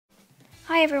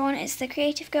Hi everyone, it's the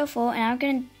Creative Girl 4 and I'm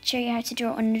going to show you how to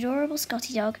draw an adorable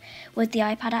Scottie dog with the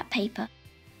iPad app paper.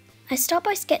 I start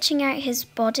by sketching out his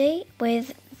body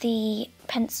with the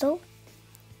pencil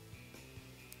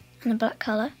and a black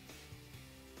colour.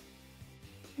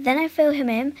 Then I fill him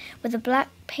in with the black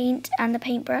paint and the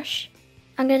paintbrush.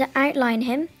 I'm going to outline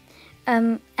him,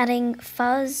 adding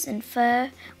fuzz and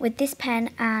fur with this pen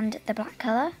and the black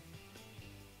colour.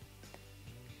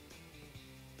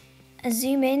 I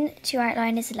zoom in to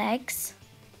outline his legs.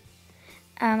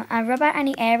 I rub out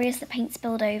any areas the paint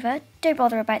spilled over. Don't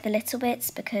bother about the little bits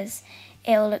because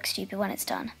it'll look stupid when it's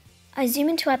done. I zoom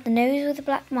in to add the nose with a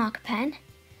black marker pen.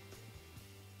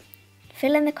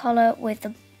 Fill in the collar with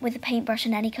the paintbrush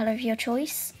in any colour of your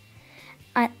choice.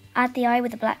 I add the eye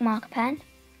with the black marker pen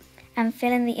and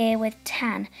fill in the ear with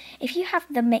tan. If you have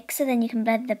the mixer, then you can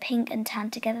blend the pink and tan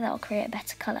together. That'll create a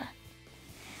better colour.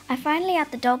 I finally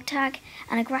add the dog tag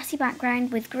and a grassy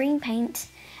background with green paint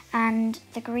and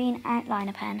the green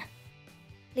outliner pen.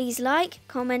 Please like,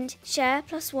 comment, share,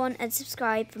 +1 and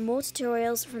subscribe for more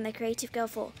tutorials from the Creative Girl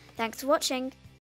 4. Thanks for watching!